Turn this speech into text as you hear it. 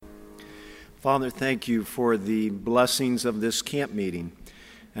Father, thank you for the blessings of this camp meeting.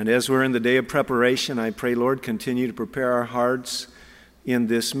 And as we're in the day of preparation, I pray, Lord, continue to prepare our hearts in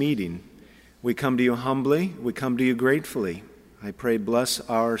this meeting. We come to you humbly. We come to you gratefully. I pray, bless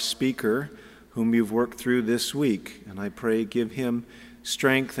our speaker, whom you've worked through this week. And I pray, give him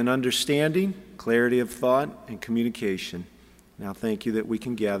strength and understanding, clarity of thought, and communication. Now, thank you that we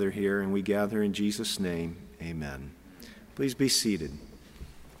can gather here, and we gather in Jesus' name. Amen. Please be seated.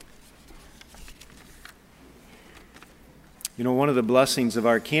 You know, one of the blessings of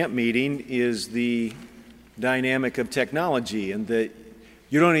our camp meeting is the dynamic of technology, and that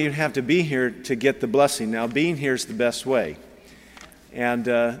you don't even have to be here to get the blessing. Now, being here is the best way. And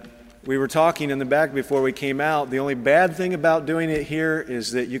we were talking in the back before we came out. The only bad thing about doing it here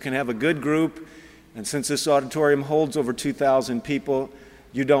is that you can have a good group, and since this auditorium holds over 2,000 people,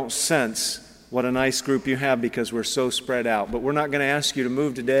 you don't sense what a nice group you have because we're so spread out. But we're not going to ask you to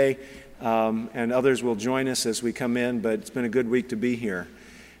move today, and others will join us as we come in, but it's been a good week to be here.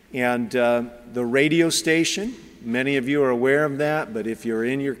 And the radio station, many of you are aware of that, but if you're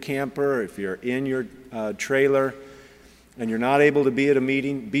in your camper, if you're in your trailer, and you're not able to be at a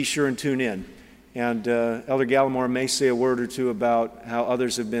meeting, be sure and tune in. And Elder Gallimore may say a word or two about how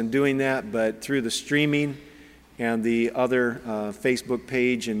others have been doing that, but through the streaming and the other Facebook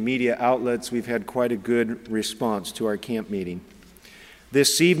page and media outlets, we've had quite a good response to our camp meeting.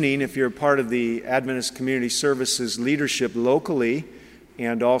 This evening, if you're part of the Adventist Community Services leadership locally,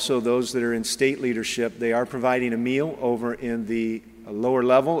 and also those that are in state leadership, they are providing a meal over in the lower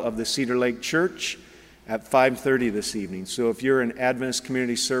level of the Cedar Lake Church at 5:30 this evening. So if you're an Adventist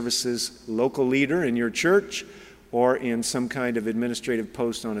Community Services local leader in your church or in some kind of administrative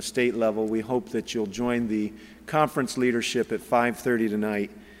post on a state level, we hope that you'll join the conference leadership at 5:30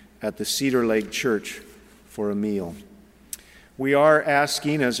 tonight at the Cedar Lake Church for a meal. We are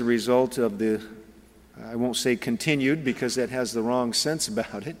asking, as a result of the, I won't say continued because that has the wrong sense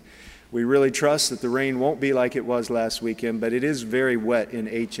about it, we really trust that the rain won't be like it was last weekend, but it is very wet in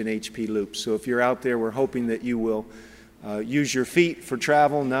H and HP loops. So if you're out there, we're hoping that you will use your feet for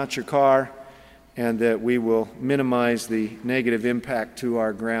travel, not your car, and that we will minimize the negative impact to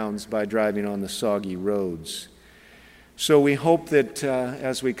our grounds by driving on the soggy roads. So we hope that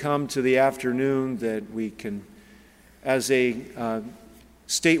as we come to the afternoon that we can, as a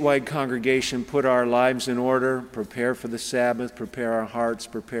statewide congregation, put our lives in order, prepare for the Sabbath, prepare our hearts,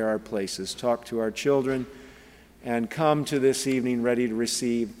 prepare our places, talk to our children, and come to this evening ready to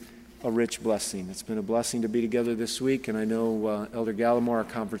receive a rich blessing. It's been a blessing to be together this week, and I know Elder Gallimore, our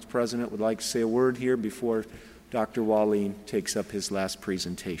conference president, would like to say a word here before Dr. Wahlen takes up his last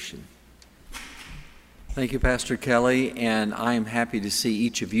presentation. Thank you, Pastor Kelly, and I am happy to see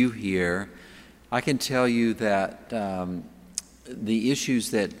each of you here. I can tell you that the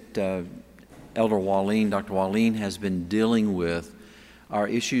issues that Elder Wahlen, Dr. Wahlen, has been dealing with are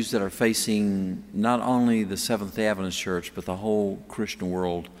issues that are facing not only the Seventh-day Adventist Church, but the whole Christian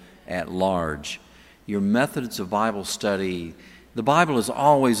world at large. Your methods of Bible study, the Bible is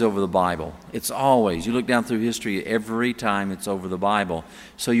always over the Bible. It's always. You look down through history, every time it's over the Bible.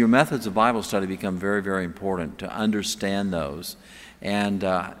 So your methods of Bible study become very, very important to understand those. And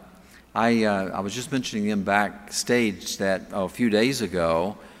I was just mentioning them backstage that a few days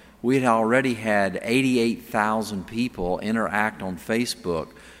ago, we had already had 88,000 people interact on Facebook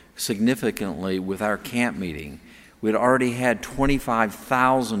significantly with our camp meeting. We had already had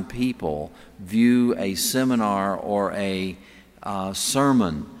 25,000 people view a seminar or a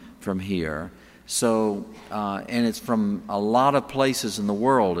sermon from here. So, and it's from a lot of places in the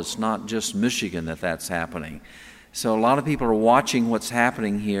world. It's not just Michigan that's happening. So a lot of people are watching what's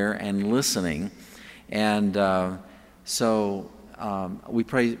happening here and listening, and we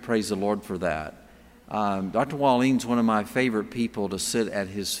praise the Lord for that. Dr. Wahlen's one of my favorite people to sit at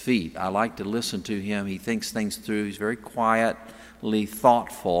his feet. I like to listen to him. He thinks things through. He's very quietly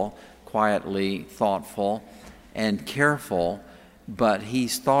thoughtful, and careful, but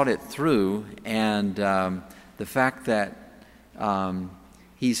he's thought it through, and the fact that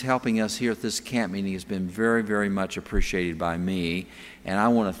he's helping us here at this camp meeting has been very, very much appreciated by me, and I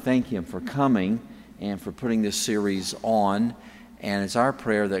want to thank him for coming and for putting this series on, and it's our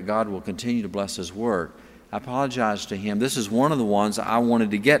prayer that God will continue to bless his work. I apologize to him. This is one of the ones I wanted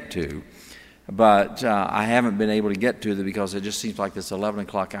to get to, but I haven't been able to get to it because it just seems like this 11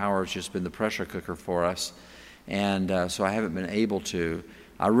 o'clock hour has just been the pressure cooker for us, and so I haven't been able to.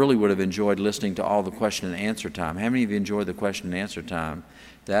 I really would have enjoyed listening to all the question and answer time. How many of you enjoyed the question and answer time?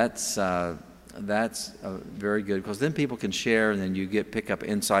 That's very good, because then people can share, and then you pick up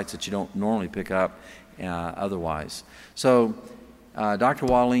insights that you don't normally pick up otherwise. So Dr.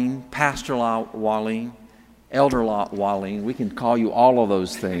 Wahlen, Pastor Wahlen, Elder Wahlen, we can call you all of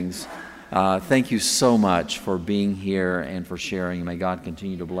those things. Thank you so much for being here and for sharing. May God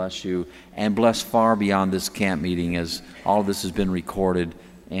continue to bless you and bless far beyond this camp meeting, as all of this has been recorded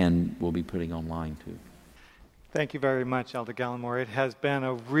and we'll be putting online too. Thank you very much, Elder Gallimore. It has been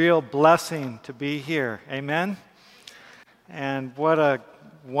a real blessing to be here. Amen? And what a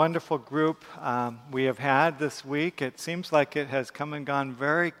wonderful group we have had this week. It seems like it has come and gone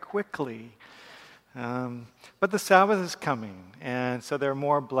very quickly. But the Sabbath is coming, and so there are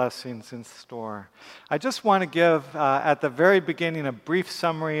more blessings in store. I just want to give, at the very beginning, a brief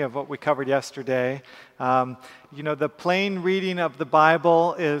summary of what we covered yesterday. The plain reading of the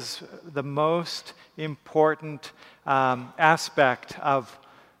Bible is the most important aspect of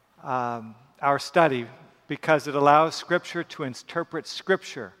our study, because it allows Scripture to interpret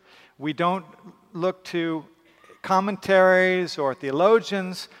Scripture. We don't look to commentaries or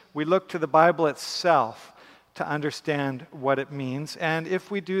theologians. We look to the Bible itself to understand what it means. And if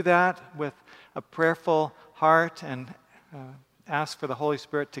we do that with a prayerful heart and ask for the Holy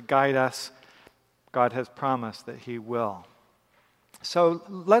Spirit to guide us, God has promised that He will. So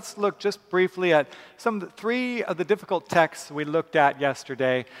let's look just briefly at three of the difficult texts we looked at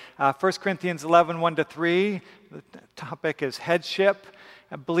yesterday. 1 Corinthians 11, 1-3, the topic is headship.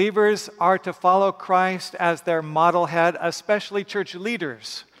 Believers are to follow Christ as their model head, especially church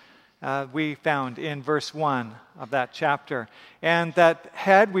leaders, we found in verse 1 of that chapter. And that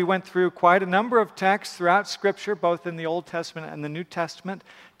head, we went through quite a number of texts throughout Scripture, both in the Old Testament and the New Testament,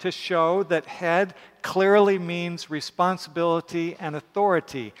 to show that head clearly means responsibility and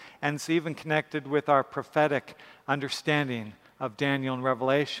authority, and it's even connected with our prophetic understanding of Daniel and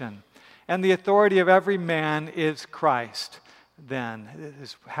Revelation. And the authority of every man is Christ, then,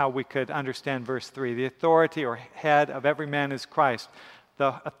 is how we could understand verse 3. The authority or head of every man is Christ.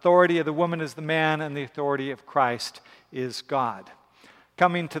 The authority of the woman is the man, and the authority of Christ is God.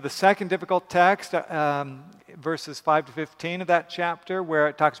 Coming to the second difficult text, verses 5-15 of that chapter, where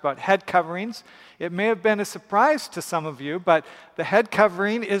it talks about head coverings. It may have been a surprise to some of you, but the head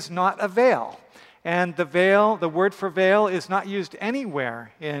covering is not a veil. And the veil, the word for veil, is not used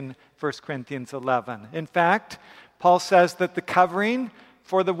anywhere in 1 Corinthians 11. In fact, Paul says that the covering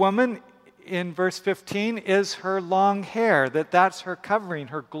for the woman in verse 15 is her long hair, that's her covering,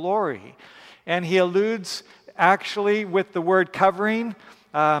 her glory. And he alludes actually with the word covering,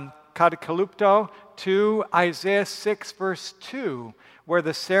 katakalupto, to Isaiah 6 verse 2, where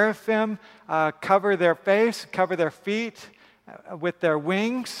the seraphim cover their face, cover their feet with their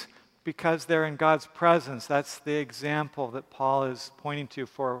wings, because they're in God's presence. That's the example that Paul is pointing to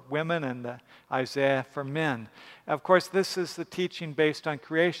for women and Isaiah for men. Of course, this is the teaching based on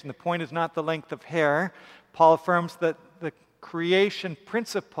creation. The point is not the length of hair. Paul affirms that the creation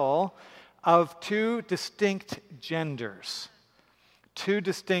principle of two distinct genders,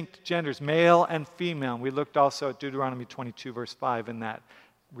 male and female. We looked also at Deuteronomy 22, verse 5 in that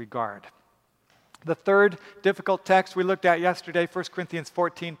regard. The third difficult text we looked at yesterday, 1 Corinthians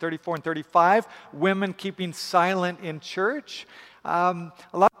 14, 34 and 35, women keeping silent in church. A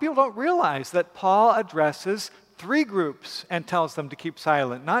lot of people don't realize that Paul addresses three groups and tells them to keep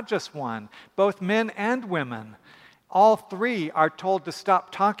silent, not just one, both men and women. All three are told to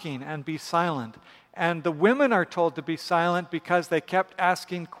stop talking and be silent. And the women are told to be silent because they kept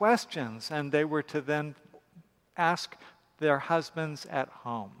asking questions, and they were to then ask their husbands at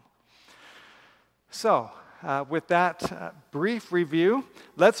home. So, with that brief review,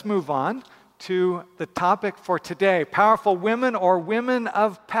 let's move on to the topic for today, powerful women or women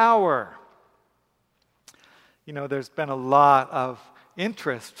of power. You know, there's been a lot of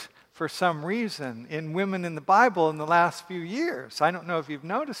interest for some reason in women in the Bible in the last few years. I don't know if you've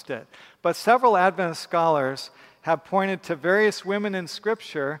noticed it, but several Adventist scholars have pointed to various women in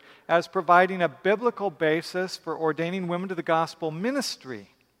Scripture as providing a biblical basis for ordaining women to the gospel ministry.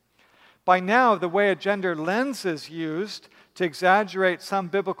 By now, the way a gender lens is used to exaggerate some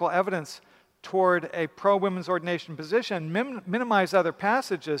biblical evidence toward a pro-women's ordination position, minimize other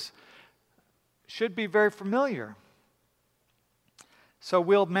passages, should be very familiar. So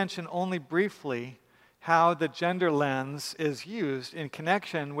we'll mention only briefly how the gender lens is used in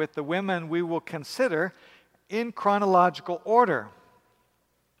connection with the women we will consider in chronological order.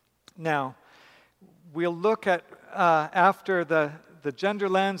 Now, we'll look at, after the gender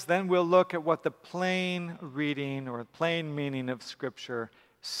lens, then we'll look at what the plain reading or plain meaning of Scripture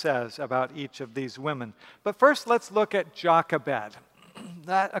says about each of these women. But first, let's look at Jochebed.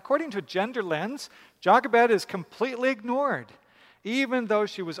 That, according to a gender lens, Jochebed is completely ignored, even though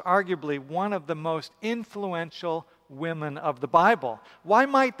she was arguably one of the most influential women of the Bible. Why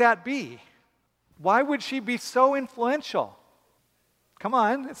might that be? Why would she be so influential? Come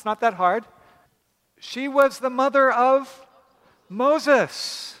on, it's not that hard. She was the mother of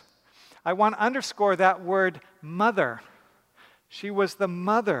Moses. I want to underscore that word mother. She was the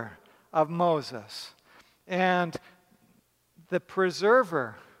mother of Moses and the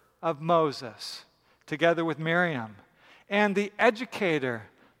preserver of Moses, together with Miriam, and the educator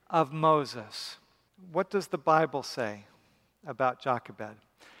of Moses. What does the Bible say about Jochebed?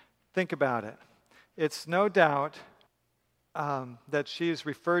 Think about it. It's no doubt that she is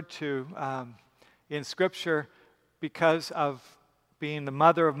referred to in Scripture because of being the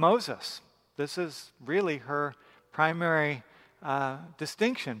mother of Moses. This is really her primary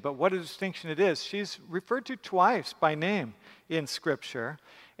distinction. But what a distinction it is. She's referred to twice by name in Scripture.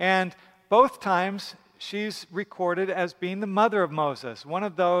 And both times she's recorded as being the mother of Moses. One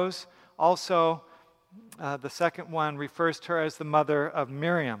of those also, the second one, refers to her as the mother of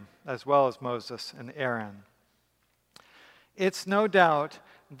Miriam, as well as Moses and Aaron. It's no doubt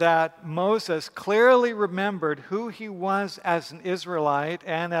that Moses clearly remembered who he was as an Israelite,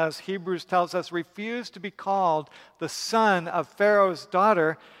 and as Hebrews tells us, refused to be called the son of Pharaoh's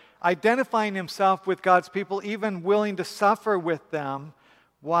daughter, identifying himself with God's people, even willing to suffer with them.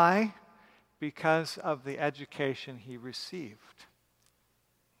 Why? Because of the education he received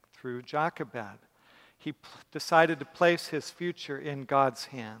through Jochebed. He decided to place his future in God's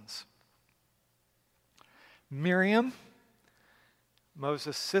hands. Miriam,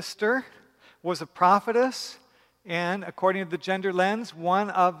 Moses' sister, was a prophetess and, according to the gender lens, one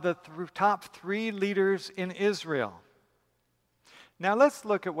of the top 3 leaders in Israel. Now let's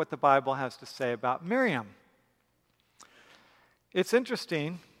look at what the Bible has to say about Miriam. It's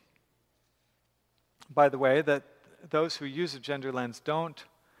interesting, by the way, that those who use a gender lens don't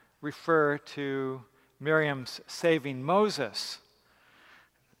refer to Miriam's saving Moses,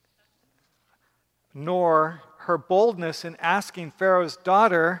 nor her boldness in asking Pharaoh's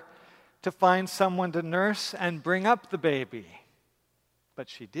daughter to find someone to nurse and bring up the baby. But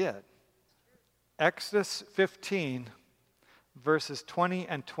she did. Exodus 15, verses 20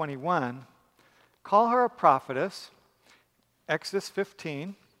 and 21, call her a prophetess. Exodus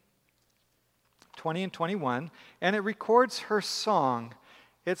 15, 20 and 21, and it records her song.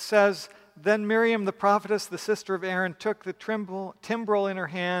 It says, "Then Miriam the prophetess, the sister of Aaron, took the timbrel in her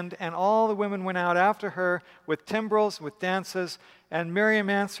hand, and all the women went out after her with timbrels, with dances. And Miriam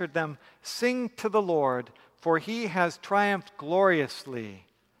answered them, 'Sing to the Lord, for he has triumphed gloriously.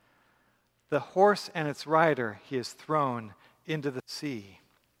 The horse and its rider he has thrown into the sea.'"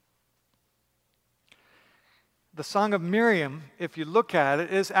 The Song of Miriam, if you look at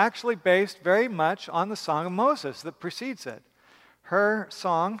it, is actually based very much on the Song of Moses that precedes it. Her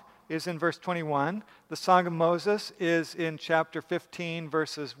song is in verse 21. The Song of Moses is in chapter 15,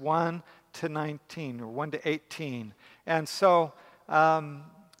 verses 1 to 19, or 1 to 18. And so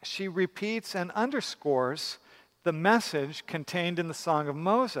she repeats and underscores the message contained in the Song of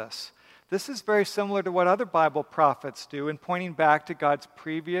Moses. This is very similar to what other Bible prophets do in pointing back to God's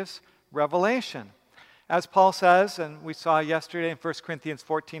previous revelation. As Paul says, and we saw yesterday in 1 Corinthians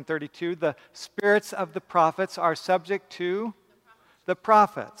 14:32, the spirits of the prophets are subject to the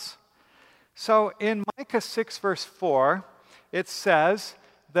prophets. So in Micah 6, verse 4, it says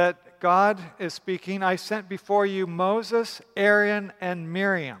that God is speaking, "I sent before you Moses, Aaron, and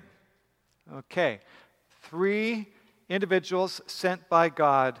Miriam." Okay, 3 individuals sent by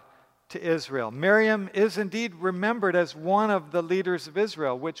God to Israel. Miriam is indeed remembered as one of the leaders of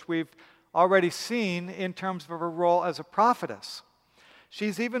Israel, which we've already seen in terms of her role as a prophetess.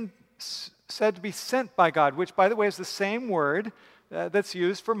 She's even said to be sent by God, which, by the way, is the same word that's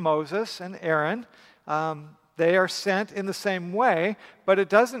used for Moses and Aaron. They are sent in the same way, but it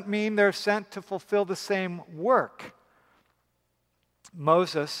doesn't mean they're sent to fulfill the same work.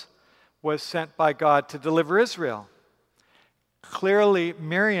 Moses was sent by God to deliver Israel. Clearly,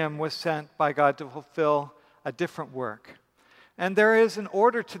 Miriam was sent by God to fulfill a different work. And there is an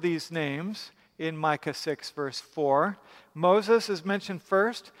order to these names in Micah 6, verse 4. Moses is mentioned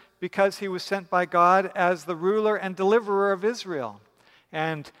first because he was sent by God as the ruler and deliverer of Israel.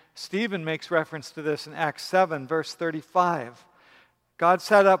 And Stephen makes reference to this in Acts 7, verse 35. God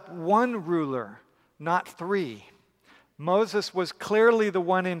set up one ruler, not 3. Moses was clearly the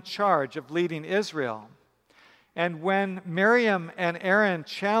one in charge of leading Israel. And when Miriam and Aaron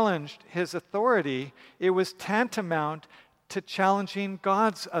challenged his authority, it was tantamount to challenging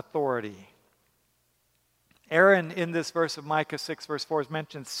God's authority. Aaron, in this verse of Micah 6, verse 4, is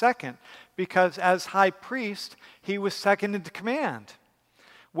mentioned second because as high priest, he was second in command.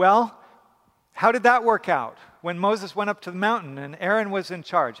 Well, how did that work out? when Moses went up to the mountain and Aaron was in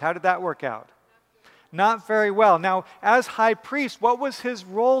charge? How did that work out? Not very well. Now, as high priest, what was his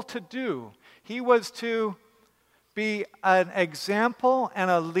role to do? He was to be an example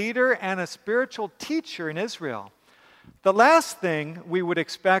and a leader and a spiritual teacher in Israel. The last thing we would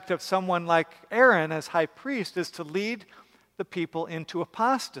expect of someone like Aaron as high priest is to lead the people into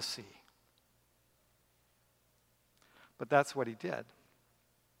apostasy. But that's what he did.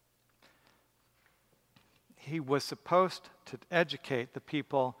 He was supposed to educate the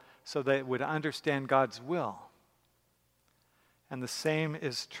people so they would understand God's will. And the same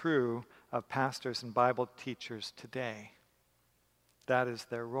is true of pastors and Bible teachers today. That is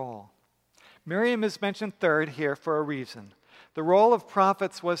their role. Miriam is mentioned third here for a reason. The role of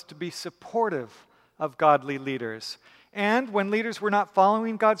prophets was to be supportive of godly leaders. And when leaders were not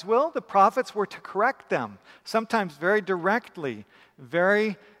following God's will, the prophets were to correct them, sometimes very directly,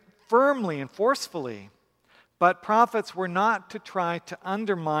 very firmly and forcefully. But prophets were not to try to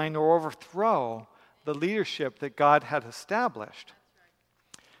undermine or overthrow the leadership that God had established.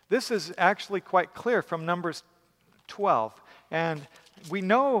 This is actually quite clear from Numbers 12. And we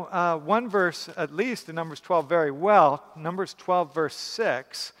know one verse, at least in Numbers 12, very well. Numbers 12, verse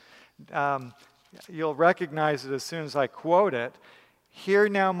 6. You'll recognize it as soon as I quote it. Hear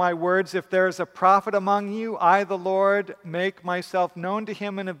now my words. If there is a prophet among you, I, the Lord, make myself known to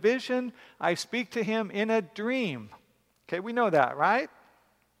him in a vision. I speak to him in a dream. Okay, we know that, right?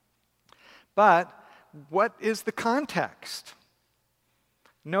 But what is the context?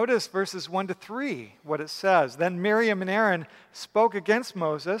 Notice verses 1 to 3, what it says. Then Miriam and Aaron spoke against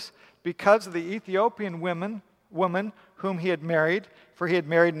Moses because of the Ethiopian woman whom he had married, for he had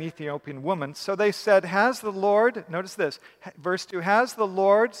married an Ethiopian woman. So they said, has the Lord, notice this, verse 2, has the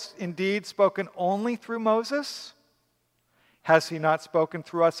Lord indeed spoken only through Moses? Has he not spoken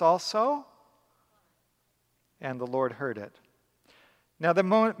through us also? And the Lord heard it. Now the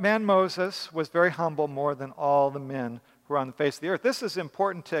man Moses was very humble, more than all the men who were on the face of the earth. This is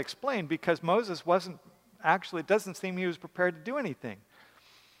important to explain because Moses wasn't, actually, it doesn't seem he was prepared to do anything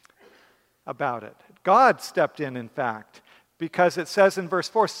about it. God stepped in fact, because it says in verse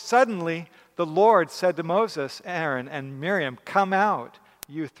 4, suddenly the Lord said to Moses, Aaron, and Miriam, come out,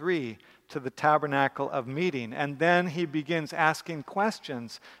 you three, to the tabernacle of meeting. And then he begins asking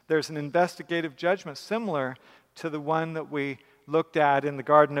questions. There's an investigative judgment similar to the one that we looked at in the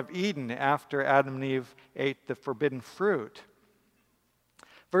Garden of Eden after Adam and Eve ate the forbidden fruit.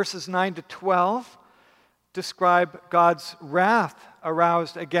 Verses 9 to 12 describe God's wrath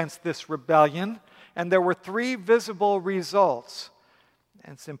aroused against this rebellion, and there were three visible results.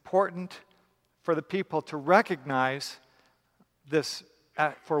 And it's important for the people to recognize this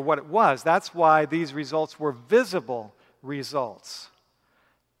for what it was. That's why these results were visible results,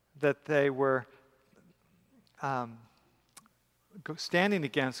 that they were standing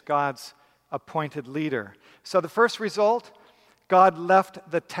against God's appointed leader. So the first result, God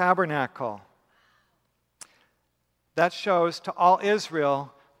left the tabernacle. That shows to all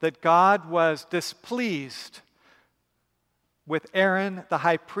Israel that God was displeased with Aaron the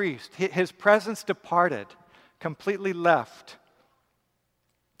high priest. His presence departed, completely left.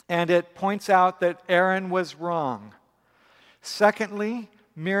 And it points out that Aaron was wrong. Secondly,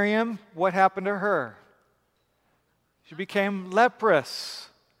 Miriam, what happened to her? She became leprous.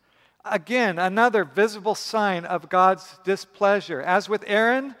 Again, another visible sign of God's displeasure. As with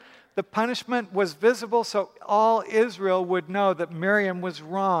Aaron, the punishment was visible so all Israel would know that Miriam was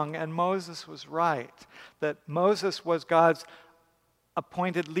wrong and Moses was right, that Moses was God's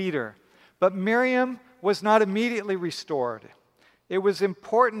appointed leader. But Miriam was not immediately restored. It was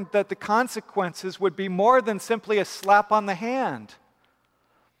important that the consequences would be more than simply a slap on the hand.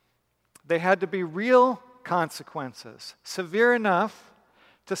 They had to be real consequences, severe enough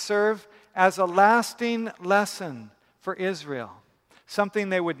to serve as a lasting lesson for Israel. Something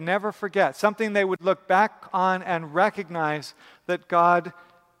they would never forget, something they would look back on and recognize that God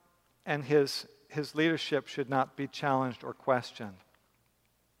and his leadership should not be challenged or questioned.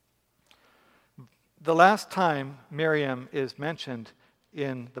 The last time Miriam is mentioned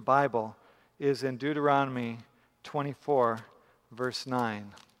in the Bible is in Deuteronomy 24, verse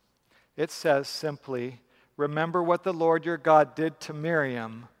 9. It says simply, remember what the Lord your God did to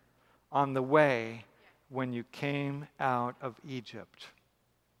Miriam on the way when you came out of Egypt.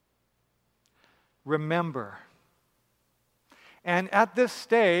 Remember. And at this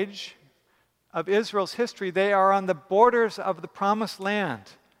stage of Israel's history, they are on the borders of the promised land.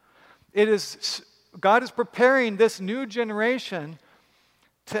 God is preparing this new generation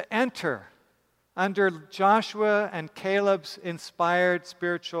to enter under Joshua and Caleb's inspired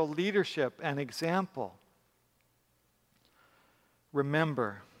spiritual leadership and example.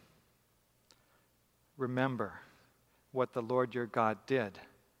 Remember what the Lord your God did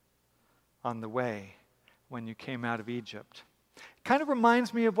on the way when you came out of Egypt. It kind of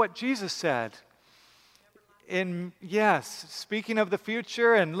reminds me of what Jesus said. Speaking of the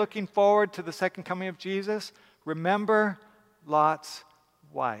future and looking forward to the second coming of Jesus, remember Lot's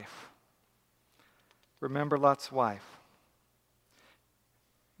wife. Remember Lot's wife.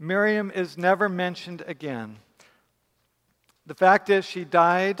 Miriam is never mentioned again. The fact is, she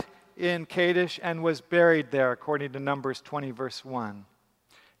died in Kadesh and was buried there, according to Numbers 20, verse 1.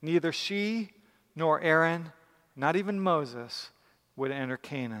 Neither she nor Aaron, not even Moses, would enter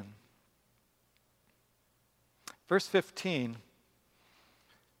Canaan. Verse 15,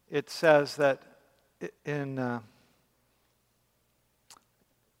 it says that in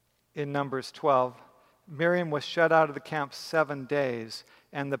Numbers 12, Miriam was shut out of the camp 7 days,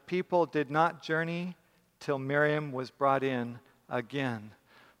 and the people did not journey till Miriam was brought in again.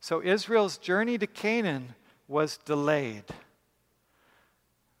 So Israel's journey to Canaan was delayed.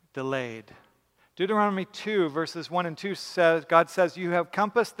 Deuteronomy 2, verses 1 and 2 says, God says, you have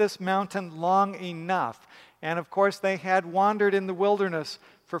compassed this mountain long enough. And of course, they had wandered in the wilderness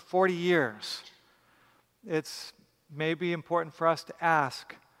for 40 years. It's maybe important for us to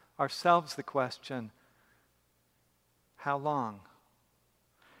ask ourselves the question, how long?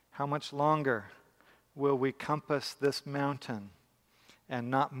 How much longer will we compass this mountain and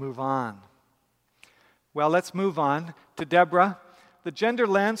not move on? Well, let's move on to Deborah. The gender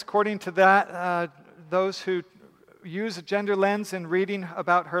lens, according to that, those who use a gender lens in reading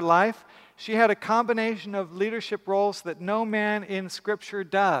about her life, she had a combination of leadership roles that no man in Scripture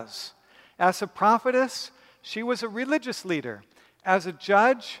does. As a prophetess, she was a religious leader. As a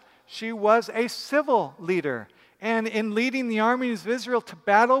judge, she was a civil leader. And in leading the armies of Israel to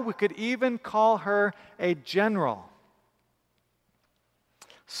battle, we could even call her a general.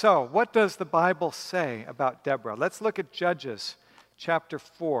 So, what does the Bible say about Deborah? Let's look at Judges chapter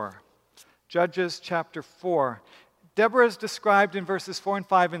 4. Judges chapter 4. Deborah is described in verses 4 and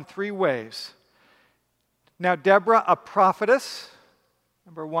 5 in 3 ways. Now, Deborah, a prophetess,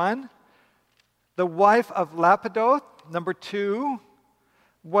 number 1. The wife of Lapidoth, number 2,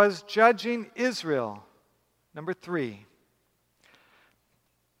 was judging Israel, number 3.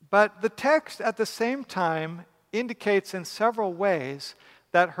 But the text at the same time indicates in several ways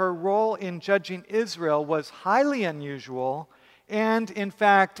that her role in judging Israel was highly unusual and, in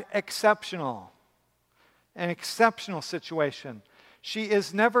fact, exceptional. An exceptional situation. She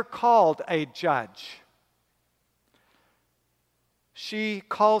is never called a judge. She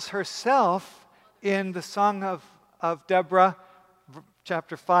calls herself in the Song of Deborah,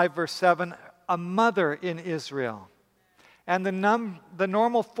 chapter 5, verse 7, a mother in Israel. And the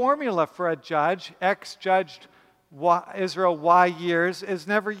normal formula for a judge, X judged Israel Y years, is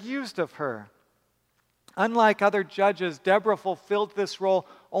never used of her. Unlike other judges, Deborah fulfilled this role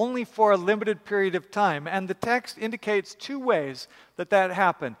only for a limited period of time. And the text indicates 2 ways that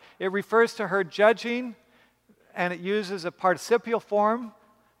happened. It refers to her judging, and it uses a participial form.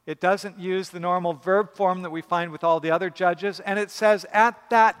 It doesn't use the normal verb form that we find with all the other judges. And it says, at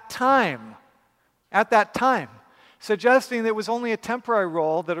that time, suggesting that it was only a temporary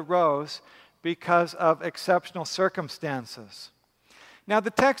role that arose because of exceptional circumstances. Now,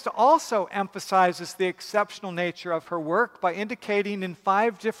 the text also emphasizes the exceptional nature of her work by indicating in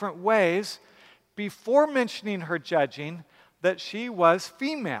 5 different ways, before mentioning her judging, that she was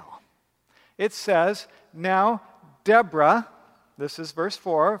female. It says, now Deborah, this is verse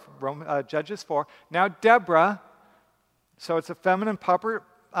 4, Judges 4, now Deborah, so it's a feminine proper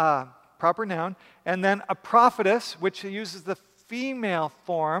noun, and then a prophetess, which uses the female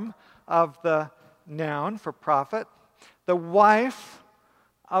form of the noun for prophet, the wife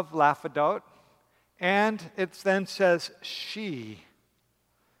of Lapidoth, and it then says she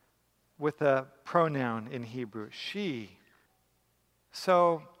with a pronoun in Hebrew, she.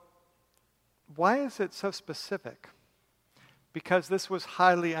 So why is it so specific? Because this was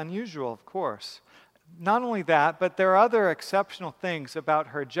highly unusual, of course. Not only that, but there are other exceptional things about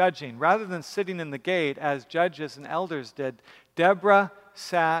her judging. Rather than sitting in the gate as judges and elders did, Deborah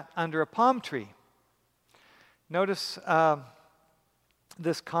sat under a palm tree. Notice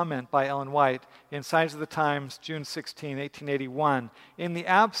this comment by Ellen White in Signs of the Times, June 16, 1881. In the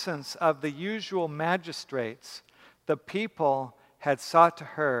absence of the usual magistrates, the people had sought to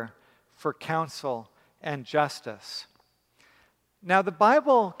her for counsel and justice. Now, the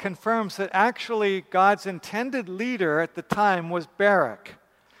Bible confirms that actually God's intended leader at the time was Barak.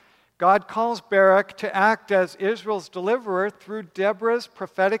 God calls Barak to act as Israel's deliverer through Deborah's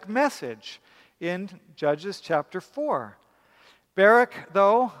prophetic message in Judges chapter 4. Barak,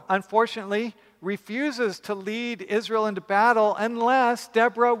 though, unfortunately, refuses to lead Israel into battle unless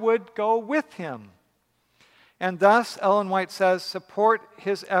Deborah would go with him. And thus, Ellen White says, support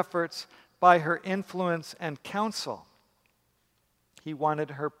his efforts by her influence and counsel. He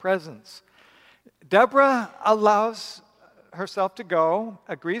wanted her presence. Deborah allows herself to go,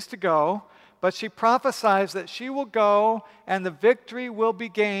 agrees to go, but she prophesies that she will go and the victory will be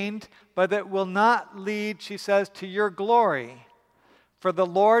gained, but it will not lead, she says, to your glory. For the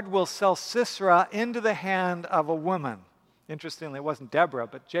Lord will sell Sisera into the hand of a woman. Interestingly, it wasn't Deborah,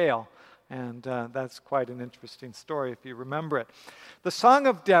 but Jael. And that's quite an interesting story if you remember it. The Song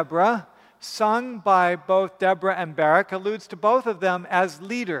of Deborah, sung by both Deborah and Barak, alludes to both of them as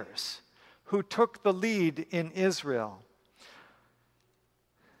leaders who took the lead in Israel.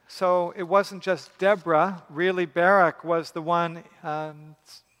 So it wasn't just Deborah. Really, Barak was the one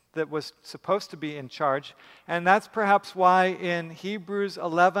that was supposed to be in charge. And that's perhaps why in Hebrews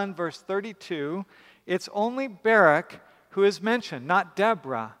 11, verse 32, it's only Barak who is mentioned, not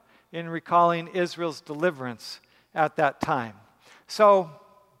Deborah, in recalling Israel's deliverance at that time. So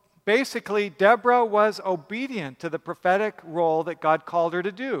basically, Deborah was obedient to the prophetic role that God called her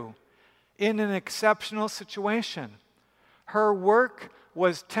to do in an exceptional situation. Her work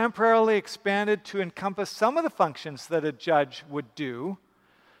was temporarily expanded to encompass some of the functions that a judge would do,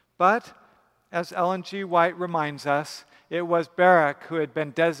 but as Ellen G. White reminds us, it was Barak who had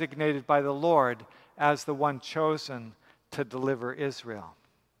been designated by the Lord as the one chosen to deliver Israel.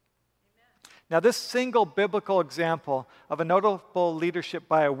 Now, this single biblical example of a notable leadership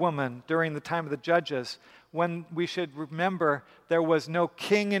by a woman during the time of the judges, when we should remember there was no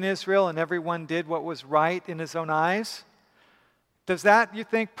king in Israel and everyone did what was right in his own eyes, does that, you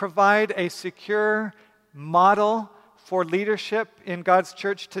think, provide a secure model for leadership in God's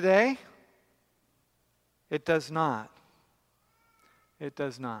church today? It does not. It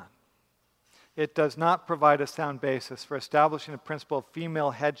does not. It does not provide a sound basis for establishing a principle of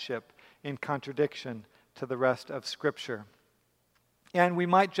female headship in contradiction to the rest of Scripture. And we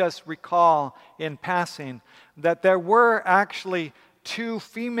might just recall in passing that there were actually 2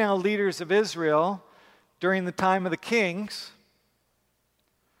 female leaders of Israel during the time of the kings,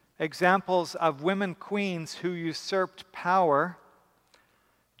 examples of women queens who usurped power.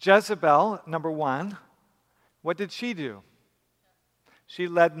 Jezebel, number 1, what did she do? She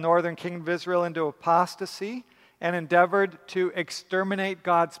led the northern kingdom of Israel into apostasy and endeavored to exterminate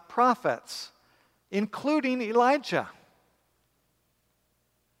God's prophets, including Elijah.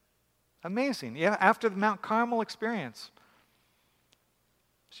 Amazing. Yeah, after the Mount Carmel experience,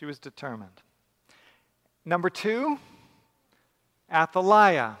 she was determined. Number 2,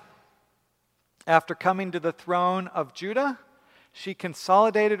 Athaliah. After coming to the throne of Judah, she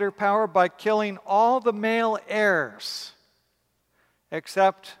consolidated her power by killing all the male heirs,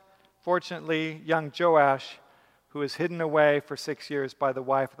 except, fortunately, young Joash, who was hidden away for 6 years by the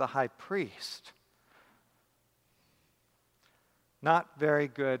wife of the high priest. Not very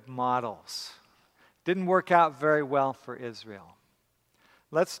good models. Didn't work out very well for Israel.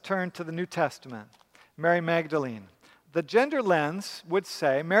 Let's turn to the New Testament. Mary Magdalene. The gender lens would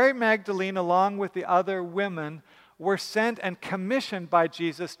say Mary Magdalene, along with the other women, were sent and commissioned by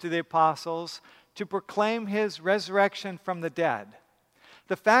Jesus to the apostles to proclaim his resurrection from the dead.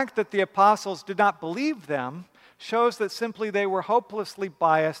 The fact that the apostles did not believe them shows that simply they were hopelessly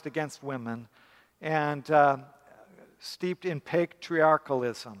biased against women and steeped in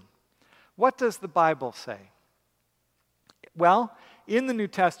patriarchalism. What does the Bible say? Well, in the New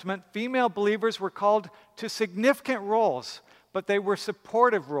Testament, female believers were called to significant roles, but they were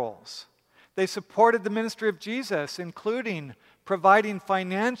supportive roles. They supported the ministry of Jesus, including providing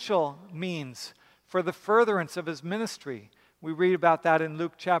financial means for the furtherance of his ministry. We read about that in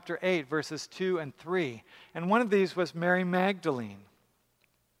Luke chapter 8, verses 2 and 3. And one of these was Mary Magdalene.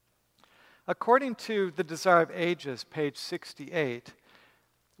 According to The Desire of Ages, page 68,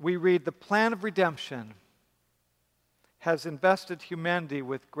 we read, the plan of redemption has invested humanity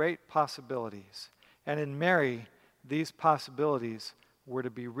with great possibilities. And in Mary, these possibilities were to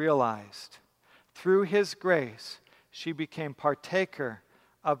be realized. Through his grace, she became partaker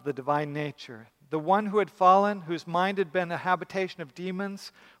of the divine nature. The one who had fallen, whose mind had been a habitation of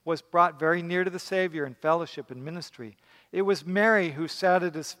demons, was brought very near to the Savior in fellowship and ministry. It was Mary who sat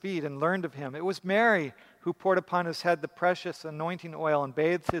at his feet and learned of him. It was Mary who poured upon his head the precious anointing oil and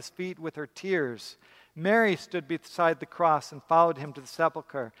bathed his feet with her tears. Mary stood beside the cross and followed him to the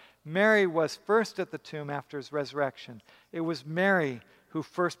sepulchre. Mary was first at the tomb after his resurrection. It was Mary who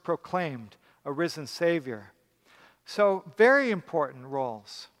first proclaimed a risen Savior. So, very important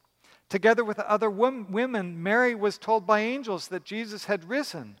roles. Together with other women, Mary was told by angels that Jesus had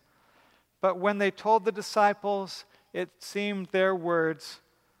risen. But when they told the disciples, it seemed their words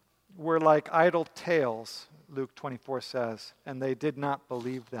were like idle tales, Luke 24 says, and they did not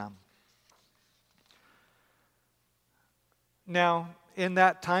believe them. Now, in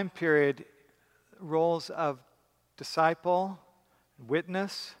that time period, roles of disciple,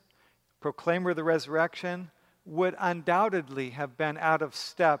 witness, proclaimer of the resurrection would undoubtedly have been out of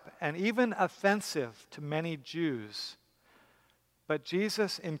step and even offensive to many Jews. But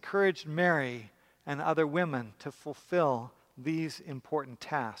Jesus encouraged Mary and other women to fulfill these important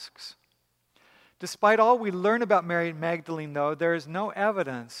tasks. Despite all we learn about Mary Magdalene, though, there is no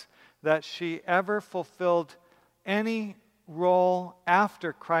evidence that she ever fulfilled any role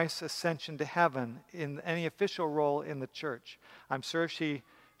after Christ's ascension to heaven, in any official role in the church. I'm sure she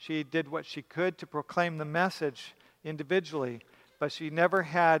did what she could to proclaim the message individually, but she never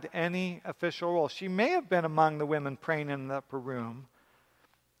had any official role. She may have been among the women praying in the upper room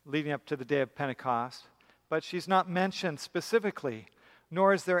leading up to the day of Pentecost, but she's not mentioned specifically,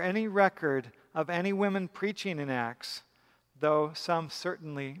 nor is there any record of any women preaching in Acts, though some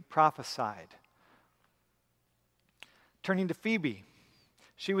certainly prophesied. Turning to Phoebe,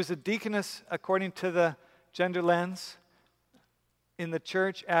 she was a deaconess according to the gender lens in the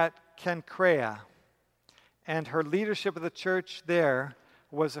church at Cenchrea, and her leadership of the church there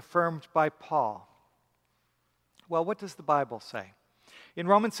was affirmed by Paul. Well, what does the Bible say? In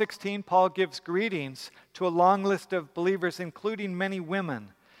Romans 16, Paul gives greetings to a long list of believers, including many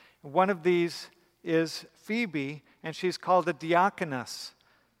women. One of these is Phoebe, and she's called a diakoness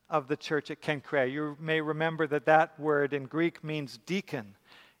of the church at Cenchrea. You may remember that word in Greek means deacon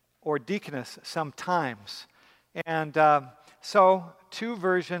or deaconess sometimes. And so two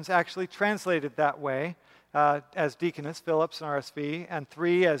versions actually translated that way as deaconess, Phillips and RSV, and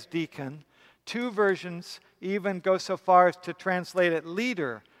 3 as deacon. Two versions even go so far as to translate it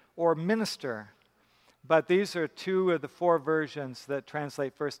leader or minister. But these are 2 of the 4 versions that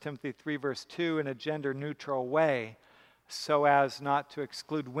translate 1 Timothy 3 verse 2 in a gender-neutral way, so as not to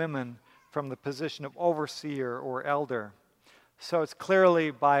exclude women from the position of overseer or elder. So it's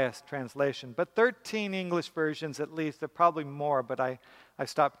clearly biased translation. But 13 English versions at least, there are probably more, but I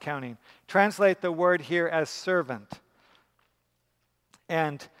stopped counting, translate the word here as servant.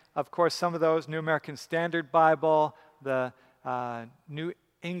 And of course, some of those, New American Standard Bible, the New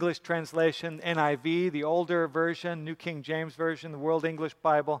English Translation, NIV, the older version, New King James Version, the World English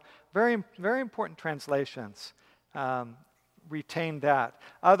Bible, very, very important translations. Retain that.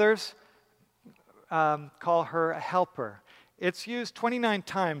 Others call her a helper. It's used 29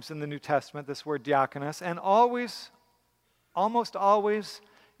 times in the New Testament, this word diakonus, and almost always,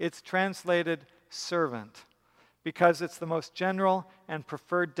 it's translated servant, because it's the most general and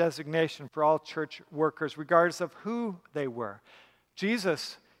preferred designation for all church workers, regardless of who they were.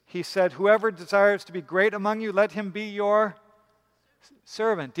 Jesus, he said, "Whoever desires to be great among you, let him be your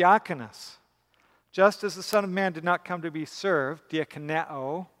servant," diakonus. Just as the Son of Man did not come to be served,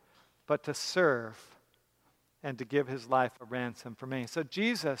 diakoneo, but to serve and to give his life a ransom for many. So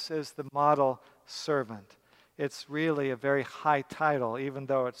Jesus is the model servant. It's really a very high title, even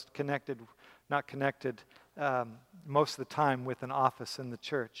though it's not connected most of the time with an office in the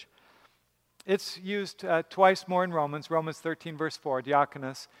church. It's used twice more in Romans 13 verse 4,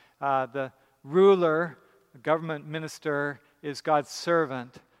 diakonus. The ruler, the government minister, is God's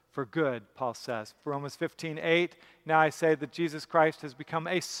servant for good, Paul says. Romans 15:8, now I say that Jesus Christ has become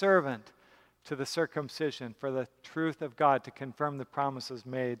a servant to the circumcision for the truth of God, to confirm the promises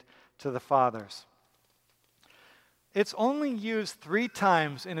made to the fathers. It's only used 3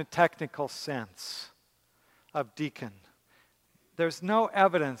 times in a technical sense of deacon. There's no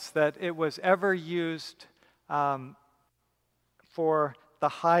evidence that it was ever used for the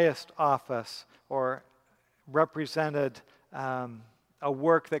highest office or represented a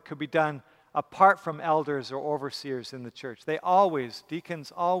work that could be done apart from elders or overseers in the church.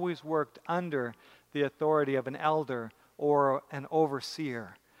 Deacons always worked under the authority of an elder or an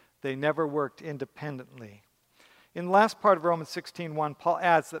overseer. They never worked independently. In the last part of Romans 16:1, Paul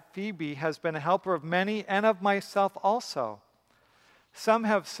adds that Phoebe has been a helper of many and of myself also. Some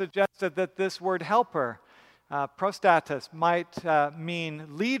have suggested that this word helper, prostatus, might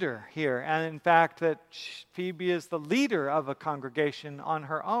mean leader here, and in fact that Phoebe is the leader of a congregation on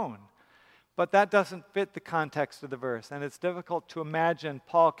her own. But that doesn't fit the context of the verse, and it's difficult to imagine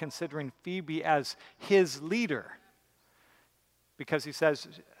Paul considering Phoebe as his leader, because he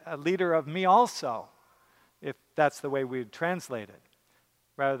says, a leader of me also, if that's the way we would translate it,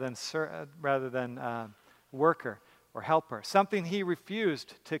 rather than worker. or helper, something he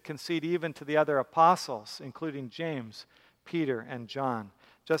refused to concede even to the other apostles, including James, Peter, and John.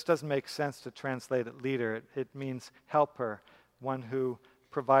 Just doesn't make sense to translate it leader. It means helper, one who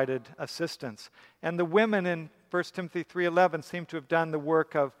provided assistance. And the women in 1 Timothy 3:11 seem to have done the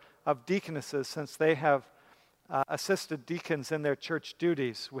work of deaconesses, since they have assisted deacons in their church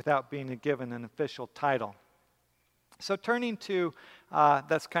duties without being given an official title. So turning to,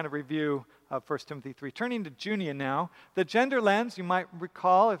 that's kind of review of 1 Timothy 3. Turning to Junia now. The gender lens, you might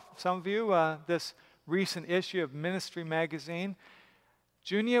recall, if some of you, this recent issue of Ministry Magazine.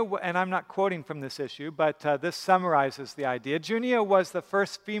 Junia, and I'm not quoting from this issue, but this summarizes the idea. Junia was the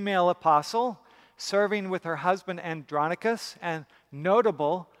first female apostle, serving with her husband Andronicus, and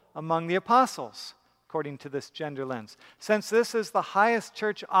notable among the apostles, according to this gender lens. Since this is the highest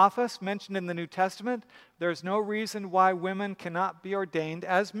church office mentioned in the New Testament, there's no reason why women cannot be ordained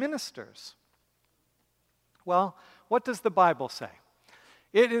as ministers. Well, what does the Bible say?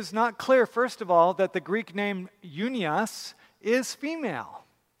 It is not clear, first of all, that the Greek name Eunias is female.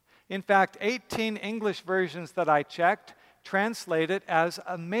 In fact, 18 English versions that I checked translate it as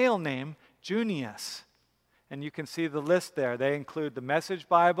a male name, Junius. And you can see the list there. They include the Message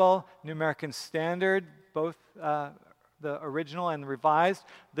Bible, New American Standard, both the original and revised,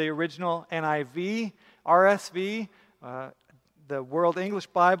 the original NIV, RSV, the World English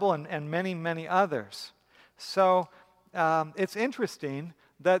Bible, and many, many others. So it's interesting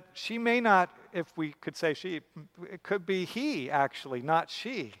that she may not, if we could say she, it could be he actually, not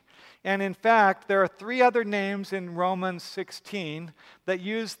she. And in fact, there are 3 other names in Romans 16 that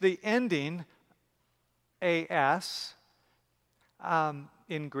use the ending as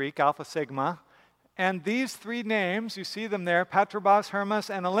in Greek, Alpha Sigma. And these 3 names, you see them there, Patrobas,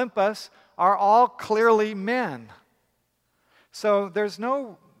 Hermas, and Olympus, are all clearly men. So there's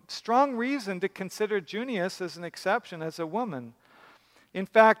no strong reason to consider Junius as an exception, as a woman. In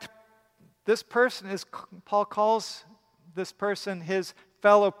fact, this person is, Paul calls this person his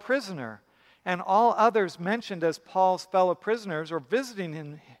fellow prisoner, and all others mentioned as Paul's fellow prisoners or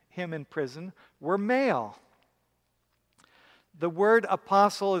visiting him in prison were male. The word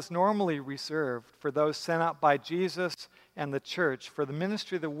apostle is normally reserved for those sent out by Jesus and the church for the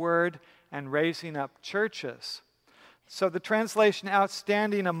ministry of the word and raising up churches. So the translation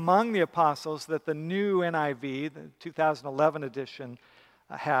outstanding among the apostles that the new NIV, the 2011 edition,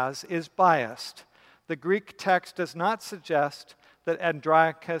 has is biased. The Greek text does not suggest that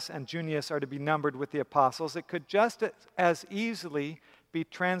Andronicus and Junius are to be numbered with the apostles. It could just as easily be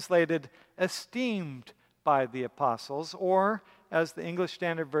translated esteemed by the apostles, or, as the English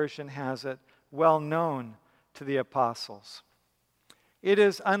Standard Version has it, well known to the apostles. It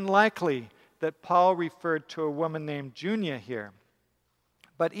is unlikely that Paul referred to a woman named Junia here.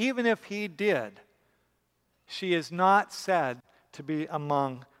 But even if he did, she is not said to be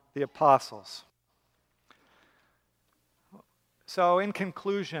among the apostles. So in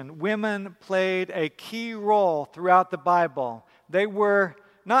conclusion, women played a key role throughout the Bible. They were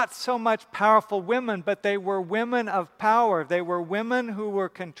not so much powerful women, but they were women of power. They were women who were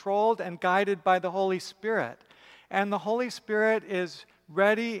controlled and guided by the Holy Spirit. And the Holy Spirit is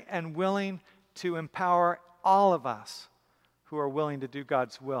ready and willing to empower all of us who are willing to do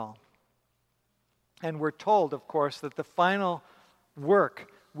God's will. And we're told, of course, that the final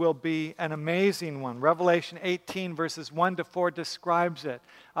work will be an amazing one. Revelation 18 verses 1 to 4 describes it,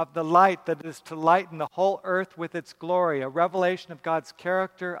 of the light that is to lighten the whole earth with its glory, a revelation of God's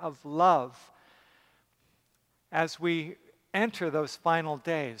character of love. As we enter those final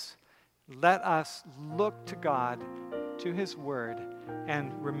days, let us look to God, to His Word,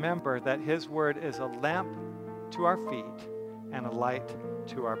 and remember that His Word is a lamp to our feet and a light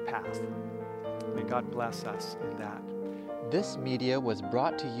to our path. May God bless us in that. This media was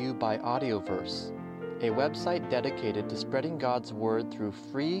brought to you by Audioverse, a website dedicated to spreading God's Word through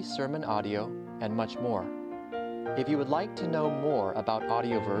free sermon audio and much more. If you would like to know more about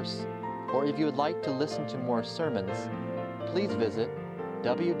Audioverse, or if you would like to listen to more sermons, please visit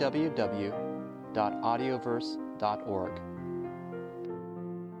www.audioverse.org.